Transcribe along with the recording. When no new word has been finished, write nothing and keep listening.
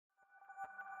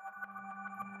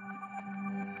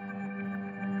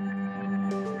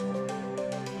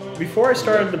Before I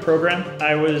started the program,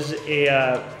 I was a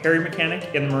Harry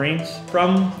mechanic in the Marines.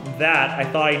 From that, I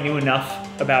thought I knew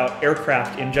enough about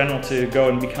aircraft in general to go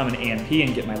and become an A&P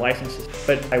and get my licenses.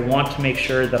 But I want to make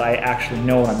sure that I actually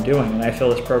know what I'm doing, and I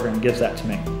feel this program gives that to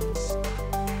me.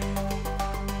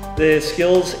 The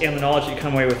skills and the knowledge that you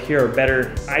come away with here are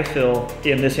better, I feel,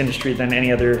 in this industry than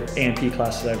any other A&P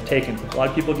classes I've taken. A lot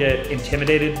of people get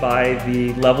intimidated by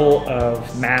the level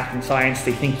of math and science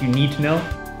they think you need to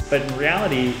know. But in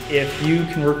reality, if you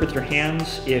can work with your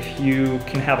hands, if you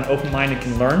can have an open mind and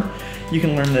can learn, you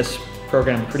can learn this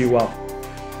program pretty well.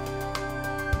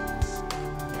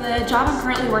 The job I'm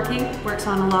currently working works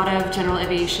on a lot of general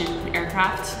aviation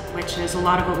aircraft, which is a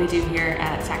lot of what we do here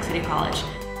at Sac City College.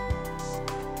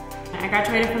 I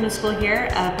graduated from the school here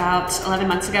about 11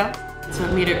 months ago, so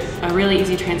it made it a really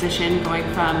easy transition going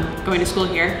from going to school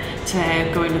here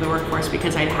to going to the workforce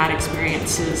because I'd had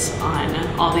experiences on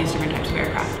all these different types of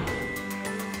aircraft.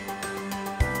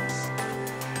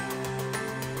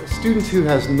 Students who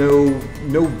has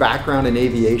no background in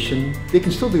aviation, they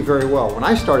can still do very well. When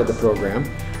I started the program,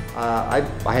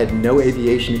 I had no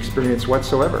aviation experience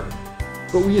whatsoever.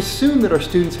 But we assume that our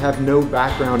students have no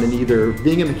background in either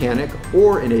being a mechanic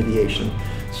or in aviation.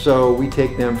 So we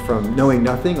take them from knowing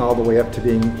nothing all the way up to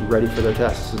being ready for their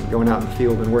tests and going out in the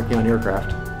field and working on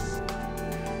aircraft.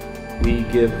 We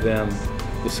give them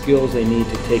the skills they need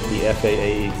to take the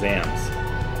FAA exams.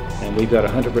 And we've got a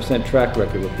 100% track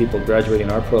record with people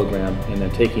graduating our program and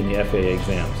then taking the FAA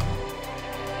exams.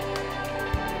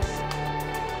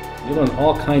 You learn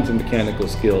all kinds of mechanical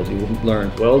skills. You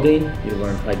learn welding, you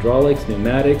learn hydraulics,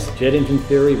 pneumatics, jet engine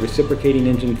theory, reciprocating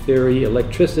engine theory,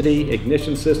 electricity,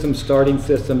 ignition systems, starting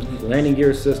systems, landing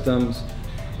gear systems.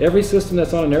 Every system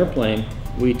that's on an airplane,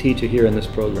 we teach it here in this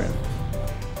program.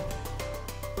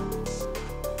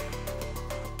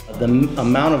 The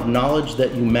amount of knowledge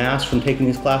that you mass from taking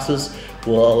these classes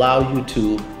will allow you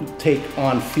to take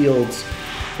on fields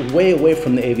way away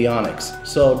from the avionics.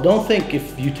 So don't think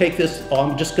if you take this, oh,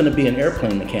 I'm just going to be an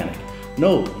airplane mechanic.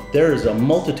 No, there is a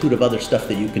multitude of other stuff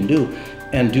that you can do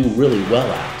and do really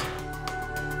well at.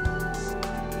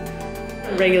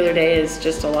 A regular day is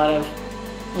just a lot of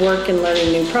work and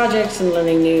learning new projects and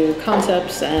learning new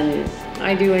concepts, and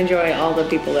I do enjoy all the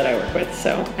people that I work with.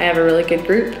 So I have a really good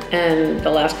group, and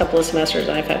the last couple of semesters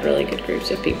I've had really good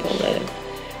groups of people that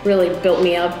have really built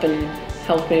me up and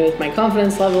helped me with my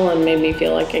confidence level and made me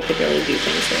feel like I could really do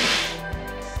things here.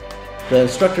 The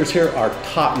instructors here are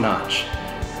top-notch,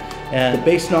 and the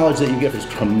base knowledge that you get is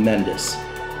tremendous.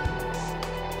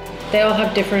 They all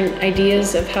have different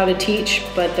ideas of how to teach,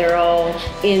 but they're all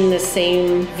in the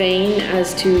same vein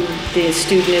as to the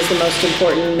student is the most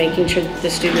important, making sure that the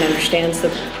student understands the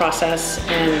process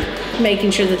and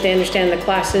making sure that they understand the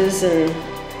classes and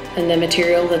the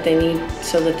material that they need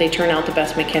so that they turn out the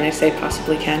best mechanics they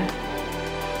possibly can.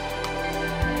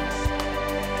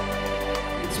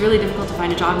 It's really difficult to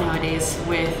find a job nowadays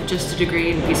with just a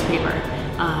degree and a piece of paper.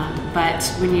 But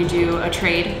when you do a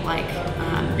trade like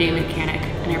being a mechanic,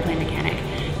 an airplane mechanic,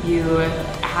 you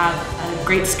have a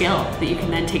great skill that you can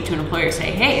then take to an employer and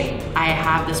say, hey, I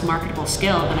have this marketable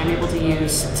skill that I'm able to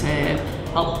use to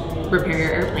help repair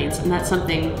your airplanes. And that's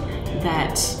something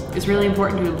that is really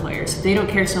important to employers. They don't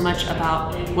care so much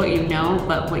about what you know,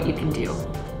 but what you can do.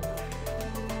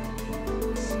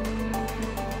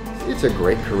 It's a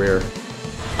great career.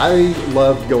 I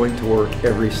love going to work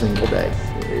every single day.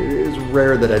 It's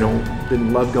rare that I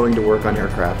didn't love going to work on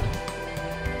aircraft.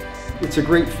 It's a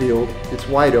great field, it's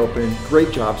wide open,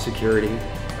 great job security.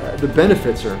 The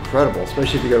benefits are incredible,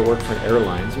 especially if you go to work for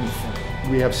airlines.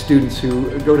 We have students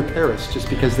who go to Paris just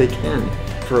because they can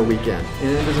for a weekend, and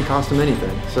it doesn't cost them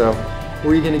anything. So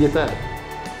where are you going to get that?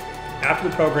 After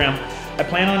the program, I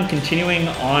plan on continuing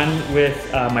on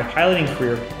with my piloting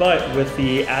career, but with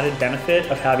the added benefit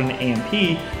of having the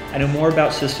A&P, I know more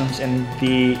about systems and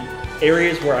the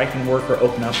areas where I can work or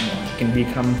open up more. I can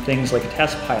become things like a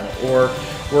test pilot or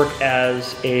work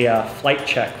as a flight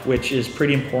check, which is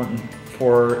pretty important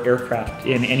for aircraft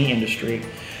in any industry.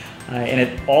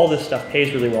 And all this stuff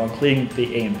pays really well, including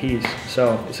the A&Ps,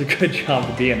 so it's a good job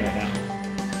to be in right now.